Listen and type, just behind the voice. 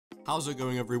How's it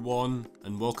going everyone,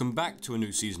 and welcome back to a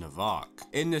new season of ARK.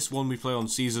 In this one we play on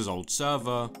Caesar's old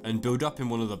server, and build up in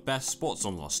one of the best spots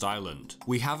on Lost Island.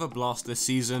 We have a blast this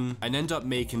season, and end up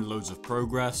making loads of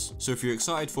progress, so if you're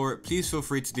excited for it, please feel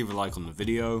free to leave a like on the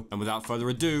video, and without further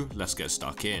ado, let's get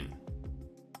stuck in.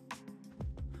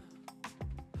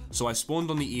 So I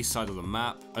spawned on the east side of the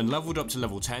map, and leveled up to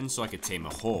level 10 so I could tame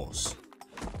a horse.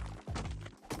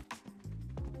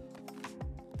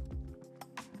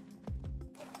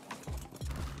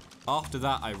 After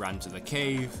that I ran to the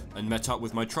cave, and met up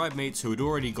with my tribe mates who had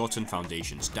already gotten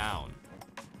foundations down.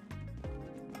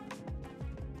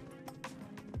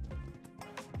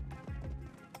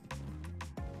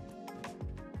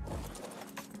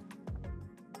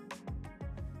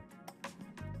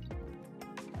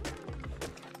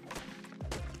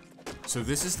 So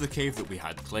this is the cave that we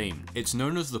had claimed. It's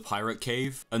known as the Pirate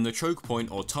Cave, and the choke point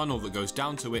or tunnel that goes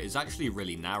down to it is actually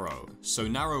really narrow. So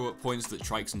narrow at points that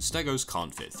trikes and stegos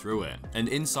can't fit through it. And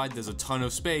inside there's a ton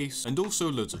of space, and also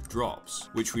loads of drops,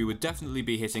 which we would definitely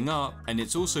be hitting up, and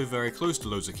it's also very close to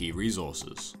loads of key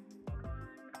resources.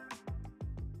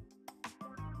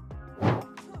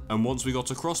 And once we got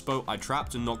a crossbow, I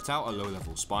trapped and knocked out a low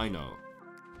level Spino.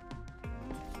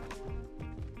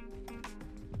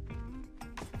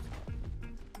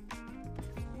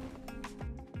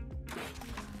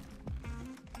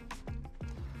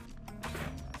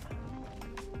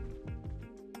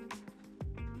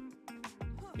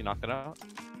 You knock it out.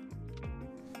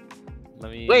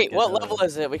 Let me. Wait, what level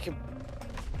is it? We can.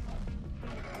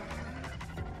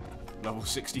 Level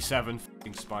 67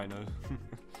 f***ing Spino.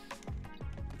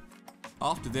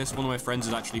 After this, one of my friends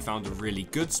had actually found a really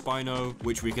good Spino,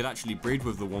 which we could actually breed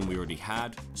with the one we already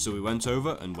had, so we went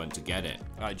over and went to get it.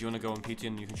 Alright, do you want to go on PT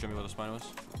and you can show me where the Spino is?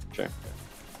 Sure.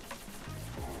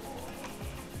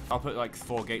 I'll put like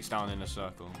 4 gates down in a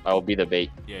circle. I will be the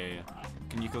bait. Yeah.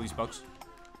 Can you kill these bugs?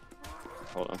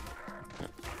 Hold on.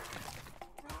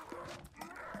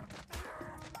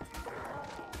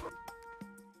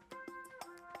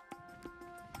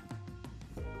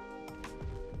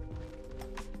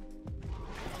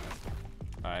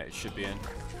 Alright, it should be in.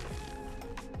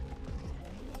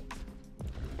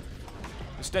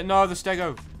 No, the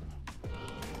stego!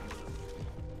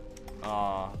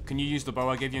 Can you use the bow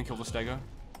I gave you and kill the stego?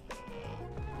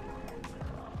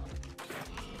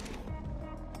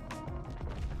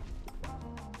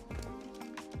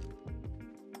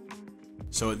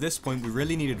 So at this point we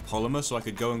really needed polymer so I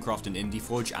could go and craft an indie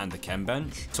forge and a chem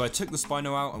bench. So I took the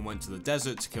Spino out and went to the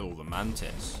desert to kill all the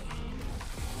mantis.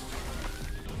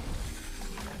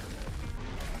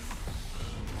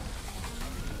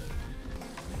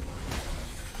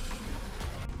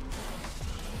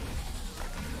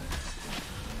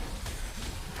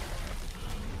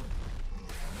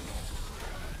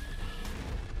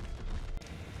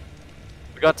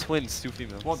 We got twins, 2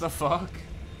 females. What the fuck?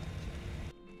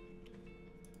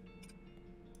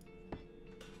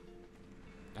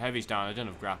 Heavy's down. I don't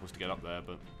have grapples to get up there,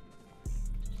 but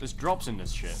there's drops in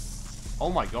this shit.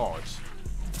 Oh my god.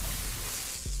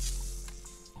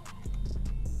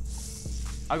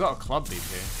 I got a club lead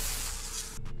here.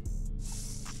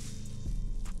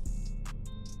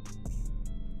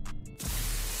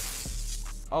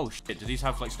 Oh shit, do these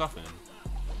have like stuff in them?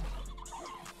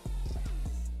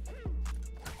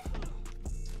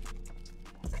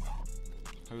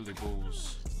 Holy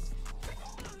balls.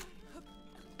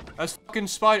 That's fucking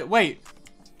spider. Wait.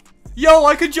 Yo,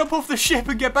 I can jump off the ship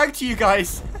and get back to you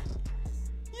guys.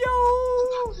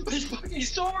 Yo. He's fucking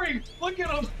soaring. Look at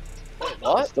him.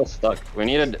 What? Still stuck. We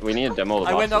need a demo the boxes.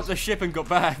 I went up the ship and got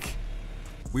back.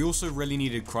 We also really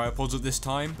needed cryopods at this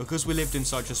time because we lived in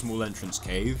such a small entrance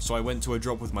cave. So I went to a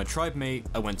drop with my tribe mate.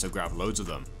 I went to grab loads of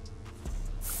them.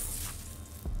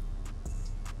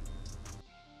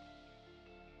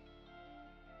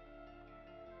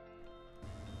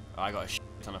 I got a shit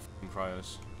ton of fucking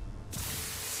cryos.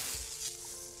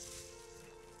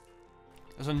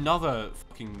 There's another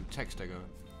fucking Textego.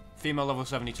 Female level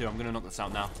 72. I'm gonna knock this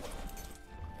out now.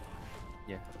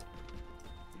 Yeah.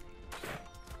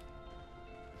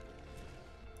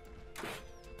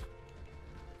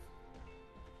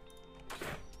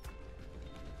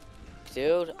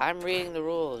 Dude, I'm reading the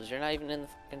rules. You're not even in the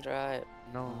fucking tribe.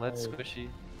 No, let's squishy.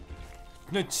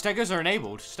 No, Stegos are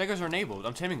enabled. Stegos are enabled.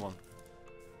 I'm taming one.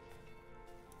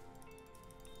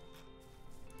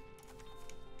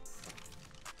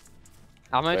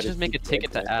 I might just make a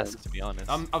ticket to ask, to be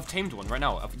honest. I've tamed one right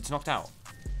now. It's knocked out.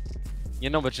 You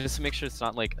know, but just to make sure it's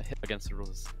not like a hit against the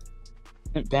rules.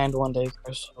 Banned one day,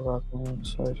 Crystal Rock.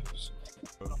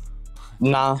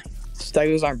 Nah,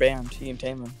 Stegos aren't banned. You can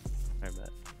tame them. I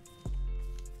bet.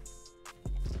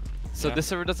 So Yeah. this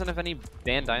server doesn't have any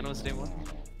banned dinos day one?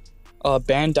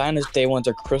 Banned dinos day ones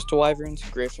are crystal wyverns,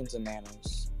 griffins, and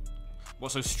nanos.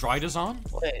 What, so Strider's on?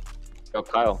 Wait, Go,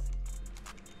 Kyle.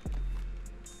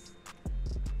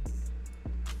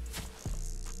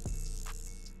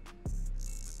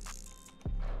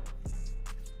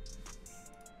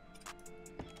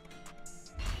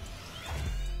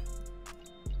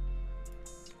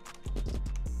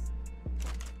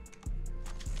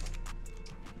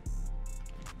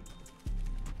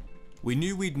 We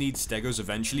knew we'd need stegos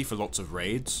eventually for lots of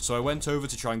raids, so I went over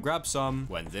to try and grab some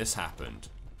when this happened.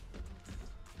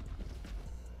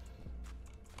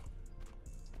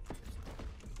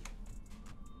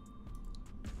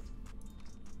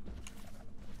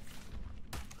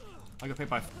 I got paid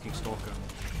by a fucking stalker.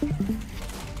 Oh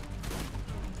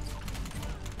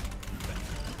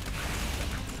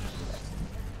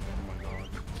my god.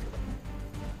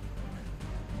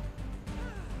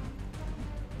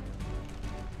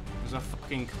 There's a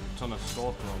fucking ton of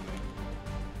stalker on me.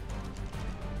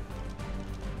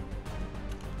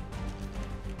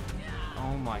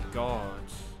 Oh my god.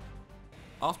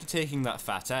 After taking that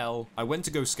fat L, I went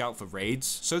to go scout for raids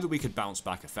so that we could bounce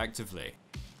back effectively.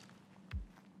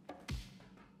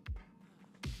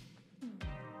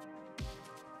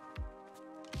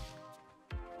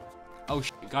 Oh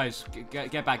shit, guys,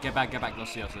 get back,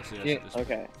 let's see us. Yeah.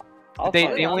 Okay.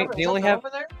 They only have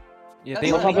yeah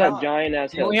they Let's only have have that giant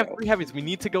ass they only hill, have bro. 3 heavies. We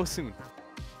need to go soon.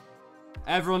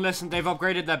 Everyone listen, they've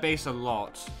upgraded their base a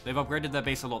lot. They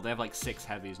have like 6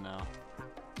 heavies now.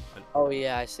 oh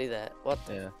yeah, I see that. What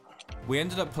the? Yeah. We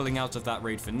ended up pulling out of that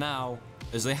raid for now,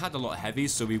 as they had a lot of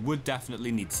heavies, so we would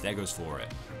definitely need stegos for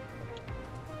it.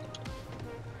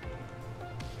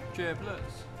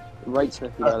 Triplets. Right,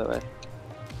 Smithy, by the way.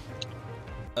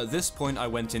 At this point I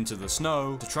went into the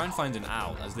snow to try and find an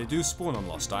out, as they do spawn on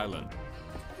Lost Island.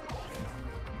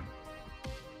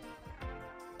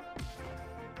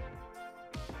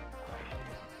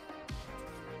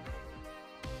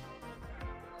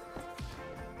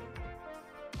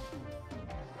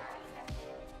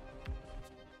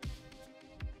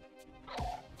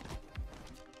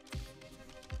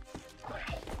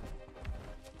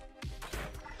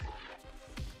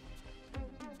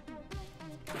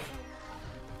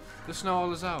 The snow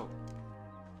all is out.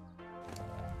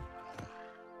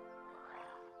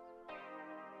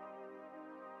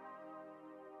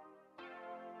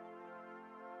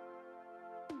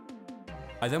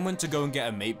 I then went to go and get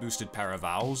a mate boosted pair of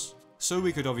owls, so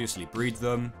we could obviously breed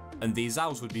them, and these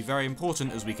owls would be very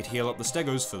important as we could heal up the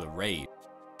stegos for the raid.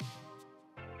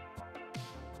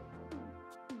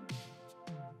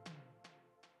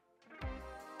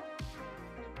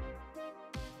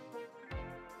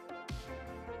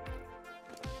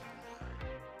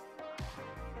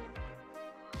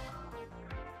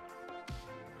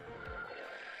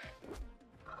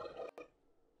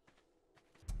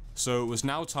 So it was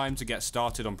now time to get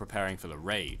started on preparing for the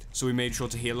raid. So we made sure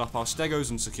to heal up our stegos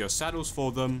and secure saddles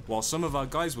for them, while some of our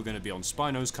guys were going to be on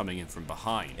spinos coming in from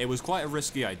behind. It was quite a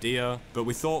risky idea, but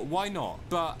we thought why not?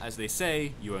 But as they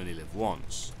say, you only live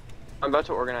once. I'm about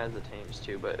to organize the teams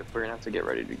too, but if we're gonna have to get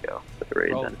ready to go for the raid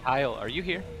Bro, then. Kyle, are you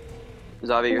here?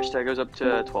 Xavii, your stag goes up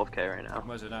to 12k right now.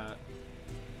 Where's it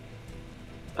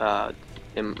at?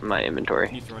 In my inventory.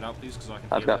 Can you throw it out please, because I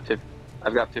can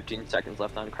I've got 15 seconds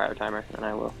left on cryo timer, and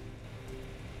I will.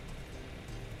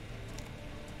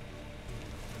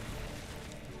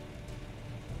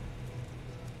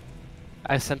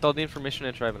 I sent all the information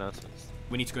in tribe announcements.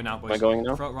 We need to go now, boys. Am I going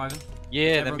now? Front, Ryven. Yeah,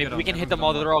 Everyone then maybe get we on, can hit everyone them get all.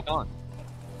 on. They're all gone.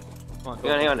 Come on, go.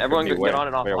 Hang on, everyone Okay, get on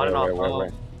and off, where, on and off.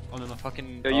 where? Oh no, no.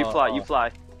 Fucking. Yo, you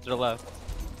fly. To the left.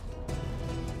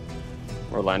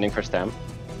 We're landing for stem.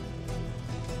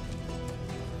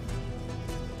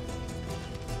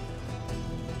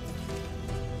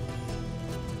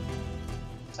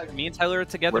 Me and Tyler are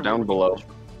together. We're down below.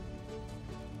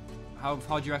 How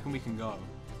far do you reckon we can go?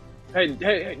 Hey,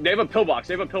 they have a pillbox.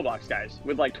 They have a pillbox, guys,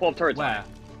 with like 12 turrets on Where?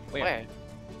 it. Where?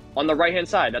 On the right hand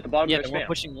side, at the bottom Yeah, of then the we're spam.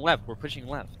 pushing left. We're pushing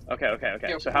left. Okay.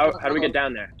 So how do we get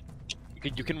down there?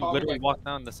 You can literally walk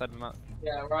down the side of the mountain.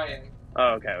 Yeah, Ryan.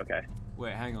 Oh, okay.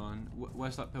 Wait, hang on.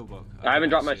 Where's that pillbox? I haven't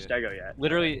dropped my see it. stego yet.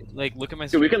 Literally, like, look at my.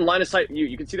 Dude, we screen. can line of sight.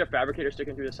 You can see the fabricator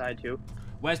sticking through the side too.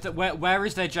 Where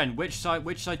is their gen? Which side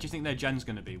do you think their gen's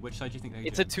gonna be? Which side do you think their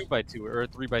It's a 2x2 or a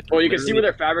 3x3. Well, you can see where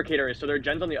their fabricator is, so their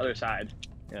gen's on the other side.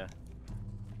 Yeah.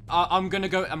 I'm gonna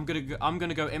go in between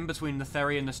the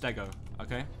Theri and the Stego,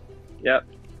 okay? Yep.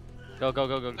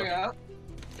 Go. Yeah.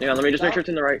 Hang on, let me just make sure it's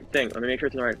in the right thing. Let me make sure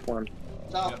it's in the right form.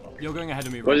 Stop. Yep. You're going ahead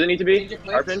of me, What does it need to be? Change your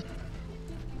plates. Harpin?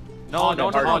 No,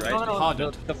 Hardened, right?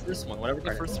 Hardened. The first one, whatever the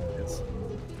Hardened. first one is.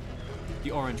 The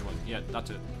orange one. Yeah,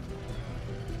 that's it.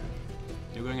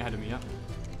 You're going ahead of me, yeah?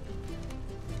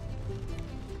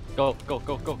 Go, go,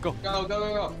 go, go, go. Go, go, go,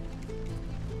 go.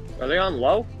 Are they on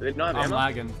low? Do they not have I'm ammo?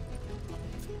 lagging.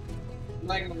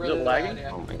 Lagging Is really it lagging? bad,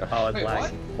 yeah. Oh my god. Oh, it's Wait,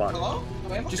 lagging. what? Fuck. Hello?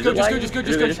 No ammo? Just Is go, it just go, lagging? just go, Do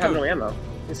just they go, just just have no go. ammo.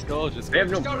 Just go, just They go.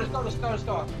 have no. Just go, just go, just go, just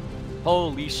go.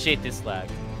 Holy shit, this lag.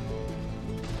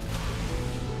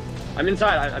 I'm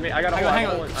inside. I mean, I got a hole. Hang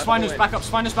on. Spiners back up,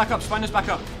 Spiners back up, Spiners back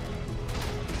up.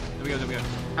 There we go, there we go.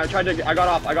 I tried to. I got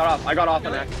off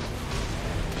on that.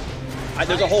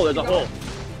 There's a hole. There's a hole.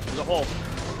 There's a hole.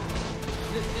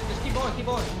 Just keep going, keep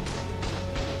going.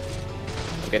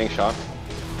 I'm getting shot.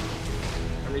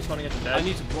 I'm respawning at the I dead.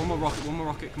 need to, one more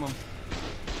rocket, come on.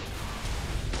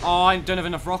 Oh, I don't have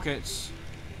enough rockets.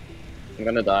 I'm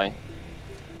gonna die.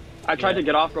 I tried to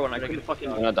get off, bro, and I couldn't fucking.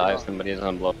 I'm gonna die if somebody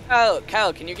doesn't blow.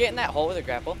 Kyle, can you get in that hole with a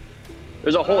grapple?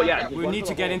 There's a hole. Yeah. We need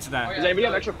to get into there. Does anybody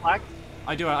have extra flak?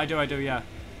 I do, yeah.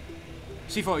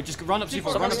 C4, just run up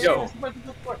C4, run up Yo.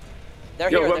 C4. They're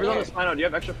Yo, here, whoever's they're on the here. spino, do you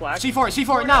have extra flak?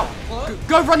 C4 it now!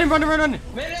 Go, run in! Man, where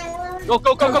are we? Go,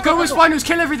 go, go, go, Go go, with go. Spiners,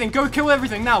 kill everything! Go kill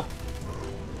everything now!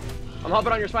 I'm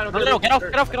hopping on your spino. No, no, no, get off,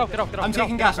 get off, get off, get off, get off. I'm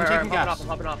taking gas, I'm taking gas. I'm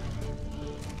hopping off.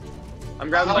 I'm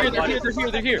grabbing my They're here, they're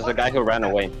here, they're here. There's a guy who ran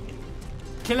away.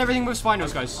 Kill everything with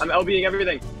Spinos, guys. I'm LBing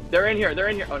everything. They're in here.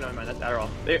 Oh, no, man, that's Adderall.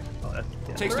 Oh, that's.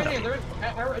 Yeah. Take They're in stuff. here,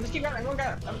 they're in. Just keep grabbing, everyone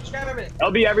grab it. Just grab everything.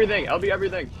 LB everything. LB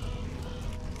everything.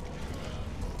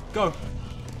 Go.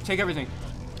 Take everything.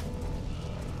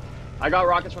 I got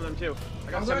rockets from them too.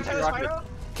 I got I'm going to 17 the rockets.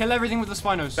 spino. Kill everything with the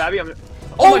Spinos. Babby, I'm.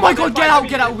 Oh my god, get out,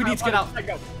 get out, we need to get out.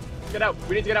 Get out.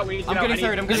 We need to get out. We need to get I'm out. getting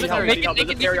third, I'm getting help. third. There's a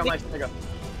Make it, ferry on my make Stego.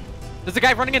 There's a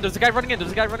guy running in, there's a guy running in,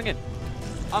 there's a guy running in.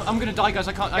 I'm gonna die, guys,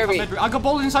 I can't Kirby. med- I got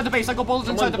bullets inside the base, inside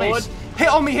the base. Someone's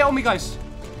Hit on me, guys.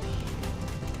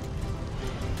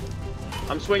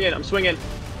 I'm swinging.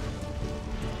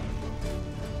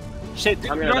 Shit,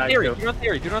 dude, I'm do gonna not die theory, too. do not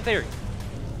theory, do not theory.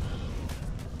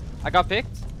 I got picked.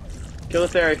 Kill the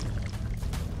ferry.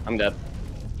 I'm dead.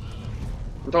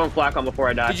 I'm throwing flak on before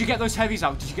I die. Did you get those heavies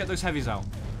out?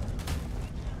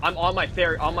 I'm on my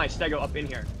ferry, on my Stego up in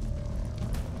here.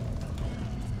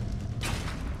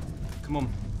 Come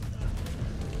on.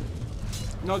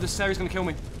 No, this Sarah's gonna kill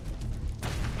me.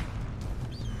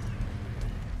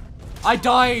 I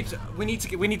died. We need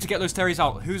to get those Terrys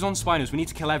out. Who's on Spinos? We need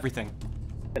to kill everything.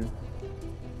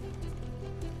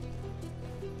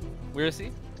 Where is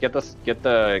he? Get the Pick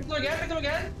them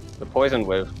again. poison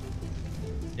wave.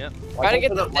 Yep. Try to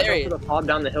get the theory. The fob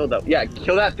down the hill though. Yeah,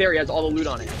 kill that theory. It has all the loot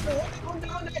on it. One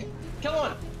down there. Kill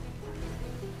one.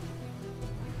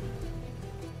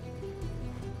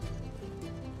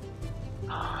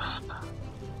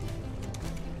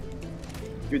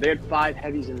 Dude, they had 5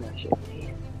 heavies in that shit.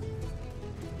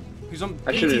 Who's on?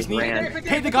 I should've ET's just need- ran.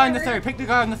 Pick the guy on the ferry. Pick the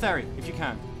guy on the ferry if you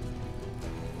can.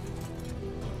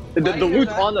 The Why do you loot's do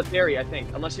that? on the ferry, I think,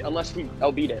 unless he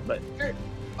LB'd it. But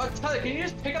Tyler, can you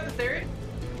just pick up the theory?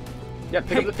 yeah,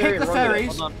 pick up the ferry. Pick the and run with it.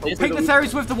 ferries. Hold on. Pick the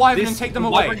ferries with the wyvern This- and take them the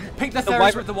away. wyvern- Pick the the ferries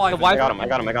wyvern- with the the wyvern. I got him.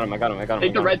 I got him.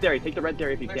 Take the red theory. Take the red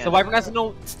theory if you can. The wyvern has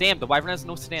no stamp, the wyvern has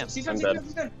no stamp. See I'm some,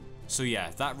 dead. So yeah,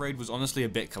 that raid was honestly a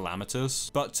bit calamitous,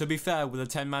 but to be fair, with a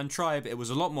 10-man tribe, it was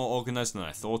a lot more organised than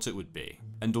I thought it would be.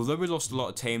 And although we lost a lot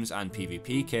of tames and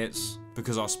PvP kits,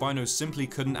 because our Spinos simply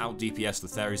couldn't out-DPS the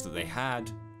theories that they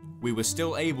had, we were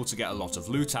still able to get a lot of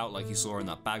loot out like you saw in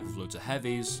that bag with loads of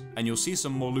heavies, and you'll see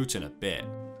some more loot in a bit.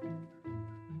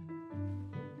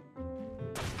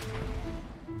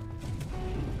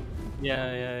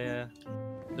 Yeah.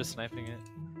 They're sniping it.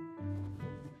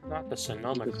 Not the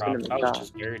Sonoma It's crop, gonna that be was bad.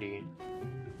 just dirty.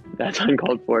 That's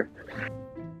uncalled for.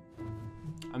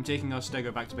 I'm taking our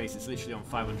Stego back to base. It's literally on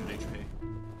 500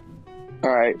 HP.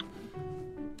 Alright.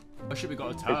 Oh shit, we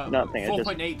got a turtle. nothing, it's just-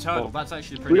 4.8 turtle. That's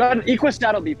actually pretty We got an good.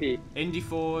 Equistaddle BP. Indie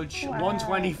Forge,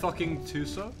 120 fucking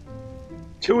Tuso.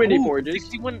 2 indie Ooh, forges.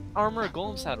 61 armor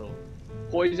golem saddle.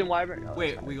 Poison wyvern. Oh,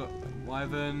 Wait, that's we got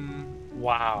wyvern,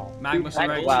 Wow. magma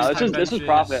surrections, Wow, this is benches.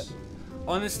 profit.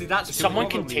 Honestly, that's Someone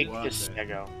can probably take worth this it.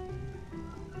 Stego.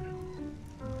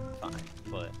 Fine,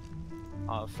 but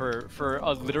for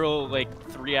a literal like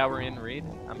 3-hour in raid,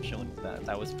 I'm chilling with that.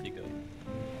 That was pretty good.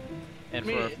 And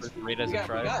for a first raid as a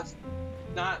tribe,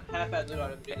 Not half bad loot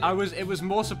on it. It was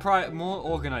more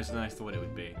organized than I thought it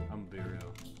would be. I'm gonna be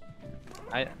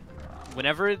real.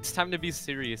 whenever it's time to be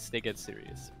serious, they get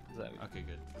serious. Okay,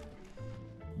 good.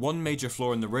 One major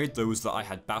flaw in the raid though was that I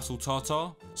had Battle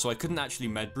Tartar, so I couldn't actually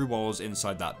medbrew while I was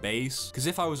inside that base, because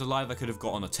if I was alive I could have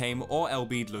got on a tame or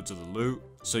LB'd loads of the loot.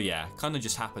 So yeah, kinda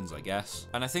just happens I guess.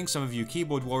 And I think some of you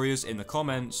keyboard warriors in the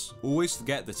comments always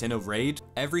forget that in a raid,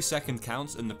 every second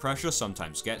counts and the pressure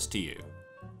sometimes gets to you.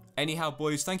 Anyhow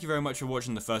boys, thank you very much for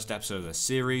watching the first episode of this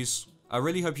series. I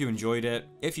really hope you enjoyed it.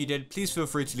 If you did, please feel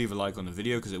free to leave a like on the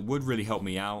video because it would really help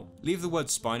me out. Leave the word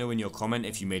Spino in your comment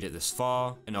if you made it this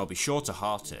far, and I'll be sure to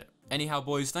heart it. Anyhow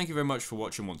boys, thank you very much for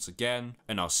watching once again,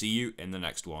 and I'll see you in the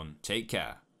next one. Take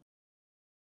care.